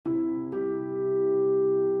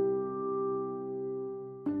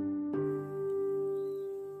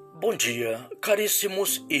Bom dia,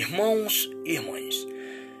 caríssimos irmãos e irmãs.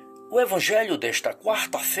 O Evangelho desta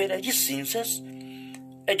quarta-feira de cinzas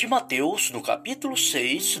é de Mateus, no capítulo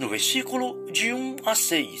 6, no versículo de 1 a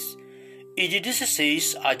 6 e de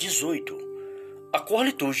 16 a 18. A cor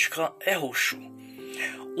litúrgica é roxo.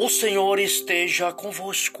 O Senhor esteja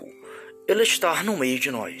convosco. Ele está no meio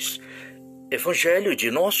de nós. Evangelho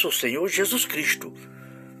de nosso Senhor Jesus Cristo,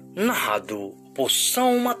 narrado por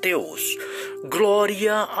São Mateus.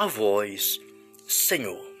 Glória a vós,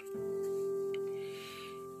 Senhor.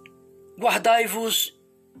 Guardai-vos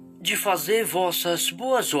de fazer vossas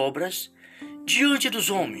boas obras diante dos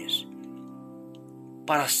homens,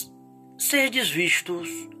 para serdes vistos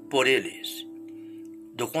por eles.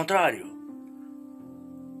 Do contrário,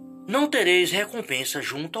 não tereis recompensa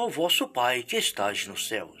junto ao vosso Pai que estás nos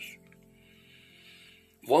céus.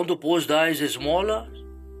 Quando, pois, dais esmola,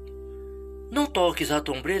 não toques a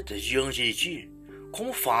trombetas diante de ti,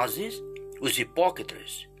 como fazes os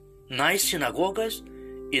hipócritas nas sinagogas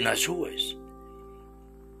e nas ruas,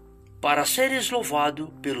 para seres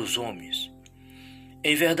louvado pelos homens.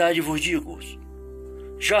 Em verdade vos digo,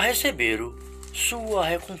 já receberam sua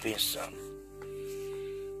recompensa.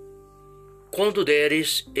 Quando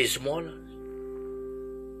deres esmola,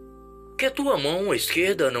 que tua mão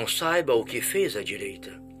esquerda não saiba o que fez a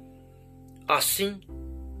direita. Assim,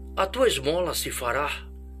 a tua esmola se fará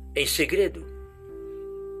em segredo,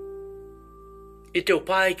 e teu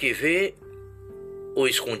Pai que vê o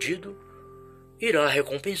escondido irá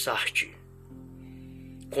recompensar-te.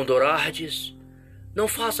 Quando orardes, não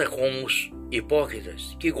faça como os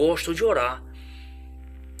hipócritas que gostam de orar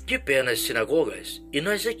de pé nas sinagogas e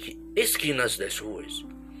nas esquinas das ruas,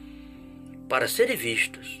 para serem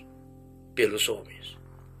vistos pelos homens.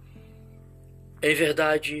 Em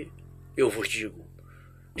verdade, eu vos digo,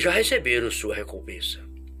 já receberam sua recompensa.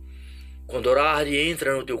 Quando orares,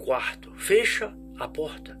 entra no teu quarto, fecha a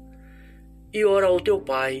porta e ora ao teu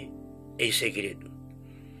Pai em segredo.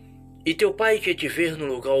 E teu Pai que te vê no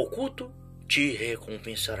lugar oculto te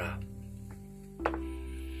recompensará.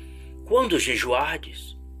 Quando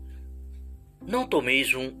jejuardes, não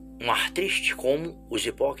tomeis um ar triste como os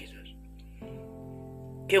hipócritas,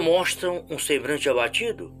 que mostram um semblante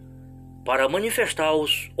abatido para manifestar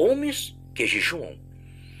aos homens que jejuam.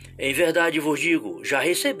 Em verdade vos digo, já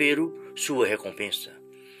receberam sua recompensa.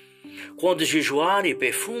 Quando jejuares,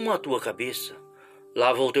 perfuma a tua cabeça,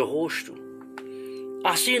 lava o teu rosto.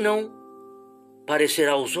 Assim não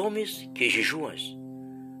parecerá aos homens que jejuas,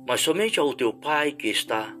 mas somente ao teu Pai que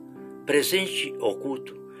está presente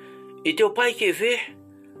oculto. E teu Pai que vê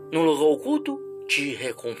no lugar oculto te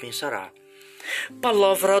recompensará.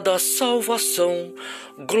 Palavra da salvação,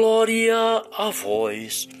 glória a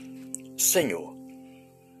vós, Senhor.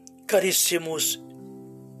 Caríssimos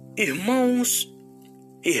irmãos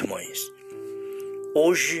e irmãs,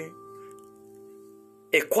 hoje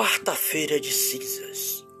é quarta-feira de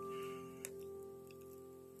cinzas.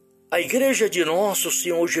 A Igreja de nosso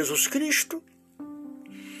Senhor Jesus Cristo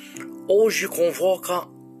hoje convoca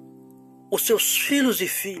os seus filhos e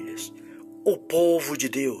filhas, o povo de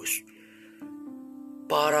Deus,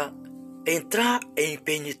 para entrar em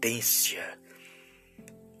penitência.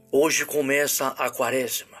 Hoje começa a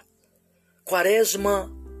Quaresma.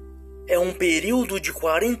 Quaresma é um período de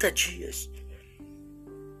 40 dias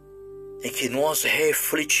em que nós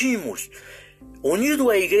refletimos, unido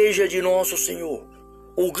à Igreja de Nosso Senhor,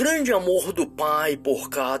 o grande amor do Pai por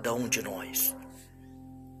cada um de nós,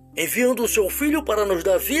 enviando o seu Filho para nos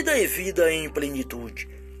dar vida e vida em plenitude.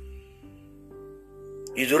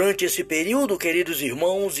 E durante esse período, queridos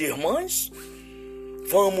irmãos e irmãs,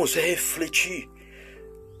 vamos refletir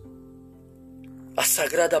a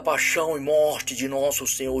sagrada paixão e morte de nosso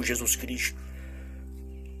Senhor Jesus Cristo.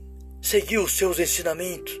 Seguir os seus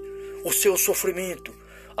ensinamentos, o seu sofrimento,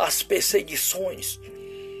 as perseguições.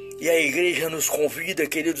 E a Igreja nos convida,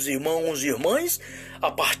 queridos irmãos e irmãs,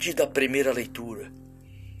 a partir da primeira leitura.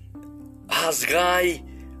 Rasgai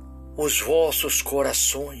os vossos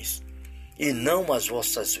corações e não as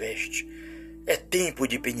vossas vestes. É tempo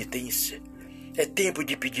de penitência. É tempo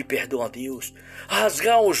de pedir perdão a Deus,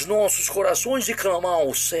 rasgar os nossos corações e clamar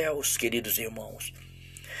aos céus, queridos irmãos.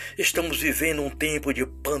 Estamos vivendo um tempo de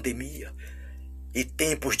pandemia e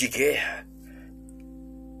tempos de guerra.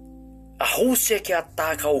 A Rússia que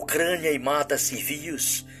ataca a Ucrânia e mata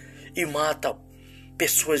civis e mata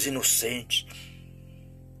pessoas inocentes.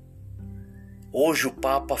 Hoje o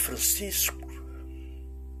Papa Francisco,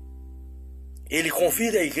 ele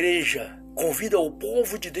convida a Igreja, convida o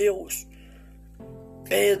povo de Deus.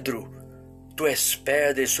 Pedro, tu és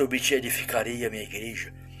pedra e sobre ti edificarei a minha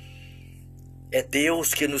igreja. É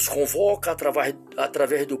Deus que nos convoca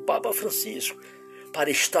através do Papa Francisco para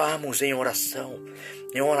estarmos em oração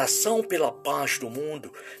pela paz do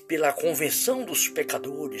mundo, pela convenção dos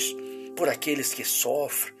pecadores, por aqueles que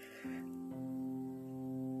sofrem.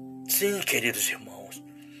 Sim, queridos irmãos,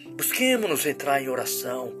 busquemos entrar em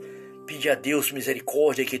oração, pedir a Deus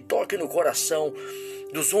misericórdia que toque no coração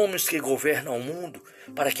dos homens que governam o mundo,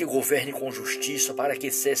 para que governe com justiça, para que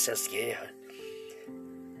cesse as guerras.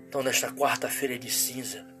 Então, nesta quarta-feira de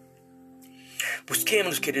cinza,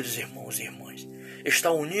 busquemos, queridos irmãos e irmãs,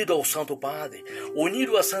 estar unido ao Santo Padre,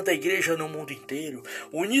 unido à Santa Igreja no mundo inteiro,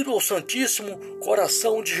 unido ao Santíssimo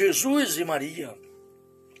Coração de Jesus e Maria,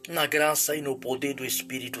 na graça e no poder do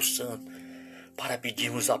Espírito Santo, para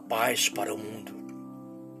pedirmos a paz para o mundo.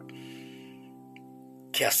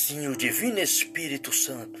 Que assim o Divino Espírito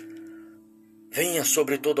Santo venha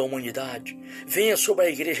sobre toda a humanidade, venha sobre a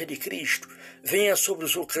Igreja de Cristo, venha sobre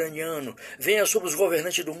os ucranianos, venha sobre os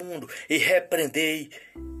governantes do mundo e repreendei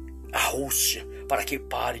a Rússia para que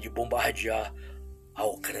pare de bombardear a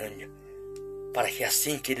Ucrânia. Para que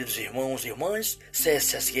assim, queridos irmãos e irmãs,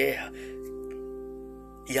 cesse as guerras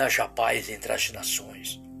e haja paz entre as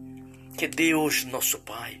nações. Que Deus, nosso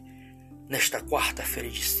Pai, nesta quarta-feira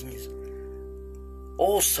de cinza,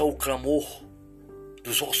 ouça o clamor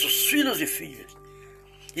dos vossos filhos e filhas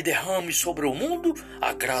e derrame sobre o mundo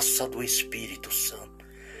a graça do Espírito Santo.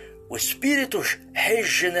 O Espírito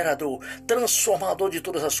regenerador, transformador de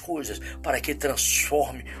todas as coisas, para que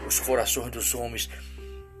transforme os corações dos homens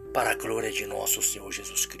para a glória de nosso Senhor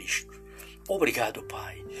Jesus Cristo. Obrigado,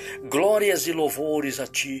 Pai. Glórias e louvores a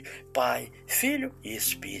Ti, Pai, Filho e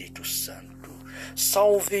Espírito Santo.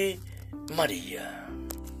 Salve Maria.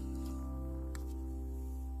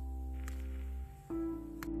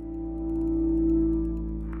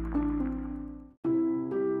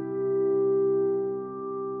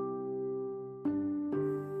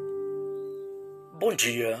 Bom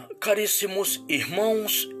dia, caríssimos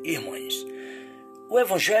irmãos e irmãs. O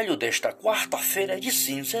Evangelho desta quarta-feira de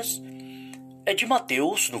cinzas é de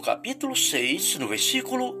Mateus, no capítulo 6, no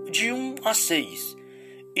versículo de 1 a 6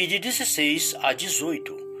 e de 16 a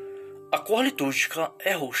 18. A cor litúrgica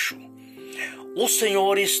é roxo. O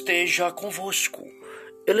Senhor esteja convosco.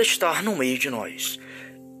 Ele está no meio de nós.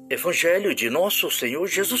 Evangelho de nosso Senhor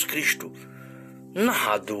Jesus Cristo,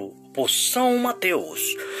 narrado por São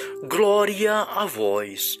Mateus. Glória a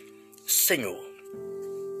vós, Senhor.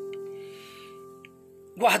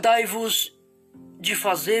 Guardai-vos de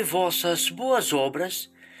fazer vossas boas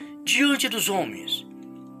obras diante dos homens,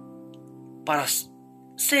 para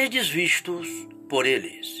serdes vistos por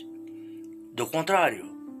eles. Do contrário,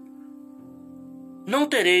 não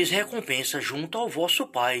tereis recompensa junto ao vosso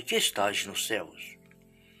Pai que estás nos céus.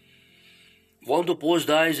 Quando, pois,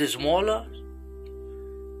 dais esmola,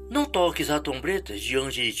 não toques a trombeta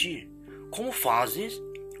diante de ti, como fazes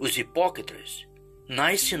os hipócritas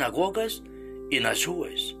nas sinagogas e nas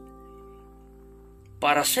ruas,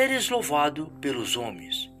 para seres louvado pelos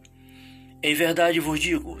homens. Em verdade vos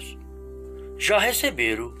digo, já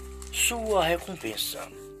receberam sua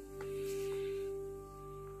recompensa.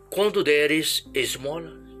 Quando deres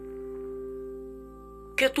esmola,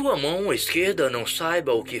 que tua mão esquerda não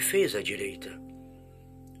saiba o que fez a direita.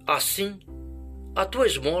 Assim, a tua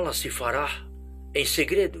esmola se fará em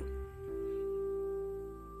segredo,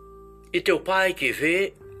 e teu Pai que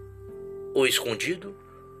vê o escondido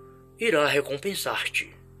irá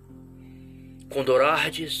recompensar-te. Quando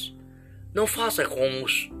orardes, não faça como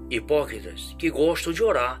os hipócritas que gostam de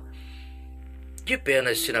orar de pé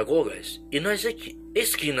nas sinagogas e nas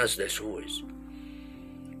esquinas das ruas,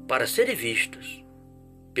 para serem vistos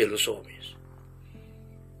pelos homens.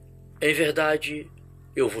 Em verdade,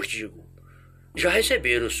 eu vos digo, já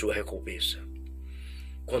receberam sua recompensa.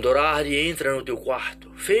 Quando orares, entra no teu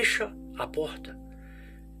quarto, fecha a porta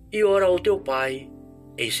e ora ao teu Pai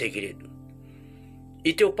em segredo.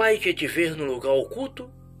 E teu Pai que te vê no lugar oculto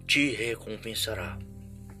te recompensará.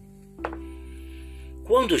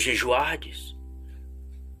 Quando jejuardes,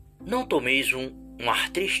 não tomeis um ar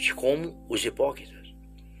triste como os hipócritas,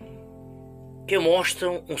 que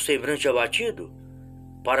mostram um semblante abatido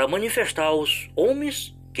para manifestar aos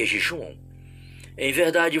homens que jejuam. Em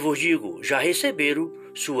verdade vos digo, já receberam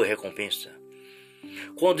sua recompensa.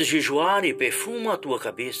 Quando jejuares, perfuma a tua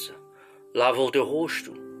cabeça, lava o teu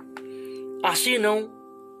rosto. Assim não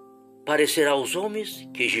parecerá aos homens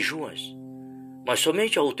que jejuas, mas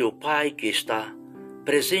somente ao teu Pai que está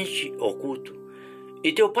presente oculto.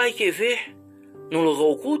 E teu Pai que vê no lugar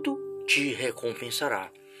oculto te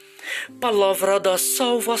recompensará. Palavra da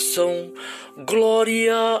salvação,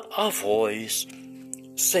 glória a vós,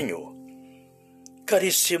 Senhor.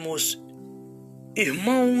 Caríssimos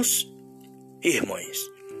Irmãos e irmãs,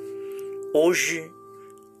 hoje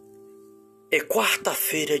é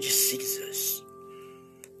quarta-feira de cinzas.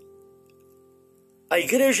 A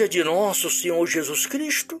Igreja de Nosso Senhor Jesus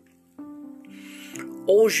Cristo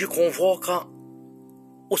hoje convoca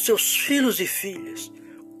os seus filhos e filhas,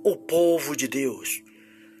 o povo de Deus,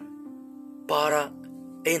 para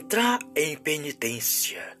entrar em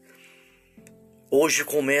penitência. Hoje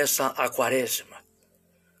começa a Quaresma.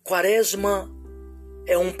 Quaresma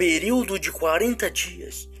é um período de 40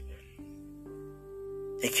 dias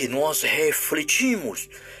em que nós refletimos,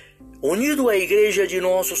 unido à Igreja de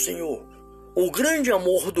Nosso Senhor, o grande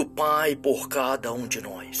amor do Pai por cada um de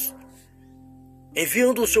nós,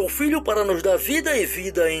 enviando o seu Filho para nos dar vida e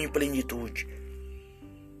vida em plenitude.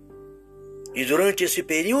 E durante esse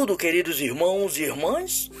período, queridos irmãos e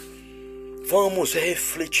irmãs, vamos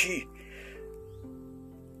refletir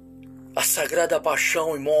a sagrada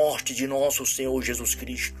paixão e morte de nosso Senhor Jesus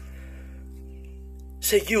Cristo.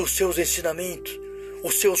 Seguir os seus ensinamentos,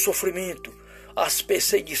 o seu sofrimento, as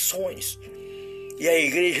perseguições. E a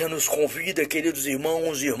Igreja nos convida, queridos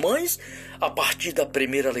irmãos e irmãs, a partir da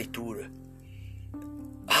primeira leitura: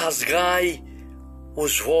 rasgai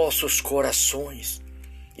os vossos corações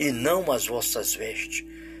e não as vossas vestes.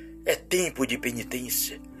 É tempo de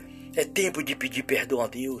penitência. É tempo de pedir perdão a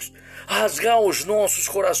Deus, rasgar os nossos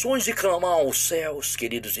corações e clamar aos céus,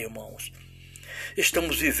 queridos irmãos.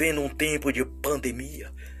 Estamos vivendo um tempo de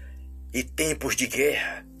pandemia e tempos de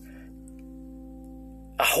guerra.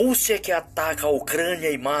 A Rússia que ataca a Ucrânia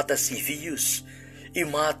e mata civis e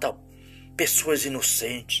mata pessoas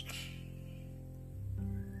inocentes.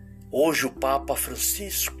 Hoje o Papa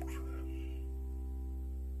Francisco,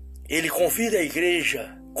 ele convida a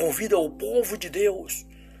Igreja, convida o povo de Deus.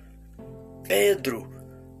 Pedro,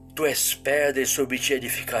 tu és pedra e sobre ti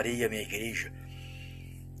edificarei a minha igreja.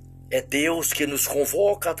 É Deus que nos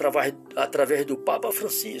convoca através do Papa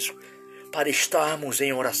Francisco para estarmos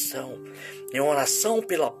em oração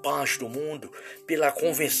pela paz do mundo, pela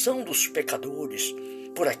convenção dos pecadores,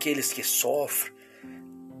 por aqueles que sofrem.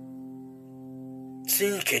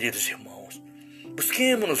 Sim, queridos irmãos,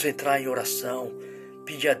 busquemos entrar em oração,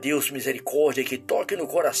 pedir a Deus misericórdia que toque no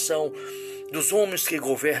coração dos homens que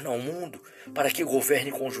governam o mundo, para que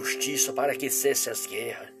governe com justiça, para que cesse as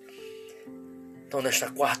guerras. Então,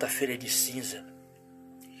 nesta quarta-feira de cinza,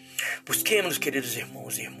 busquemos, queridos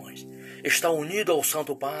irmãos e irmãs, estar unido ao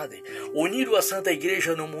Santo Padre, unido à Santa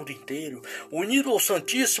Igreja no mundo inteiro, unido ao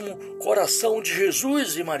Santíssimo Coração de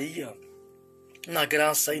Jesus e Maria, na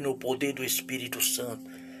graça e no poder do Espírito Santo,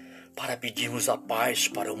 para pedirmos a paz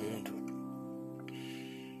para o mundo.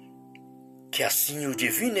 Que assim o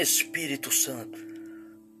Divino Espírito Santo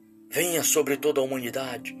venha sobre toda a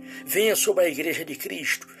humanidade, venha sobre a Igreja de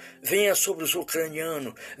Cristo, venha sobre os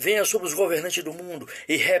ucranianos, venha sobre os governantes do mundo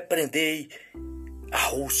e repreendei a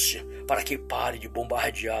Rússia para que pare de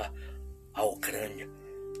bombardear a Ucrânia.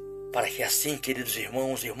 Para que assim, queridos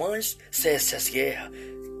irmãos e irmãs, cesse as guerras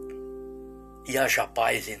e haja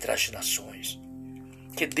paz entre as nações.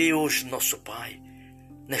 Que Deus, nosso Pai,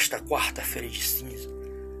 nesta quarta-feira de cinza,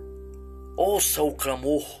 ouça o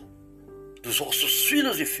clamor dos vossos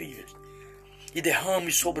filhos e filhas e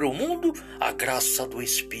derrame sobre o mundo a graça do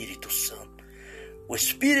Espírito Santo. O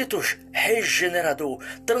Espírito regenerador,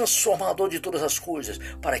 transformador de todas as coisas,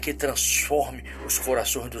 para que transforme os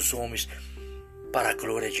corações dos homens para a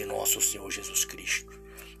glória de nosso Senhor Jesus Cristo.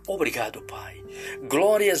 Obrigado, Pai.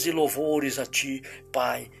 Glórias e louvores a Ti,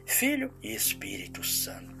 Pai, Filho e Espírito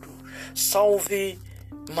Santo. Salve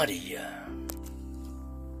Maria.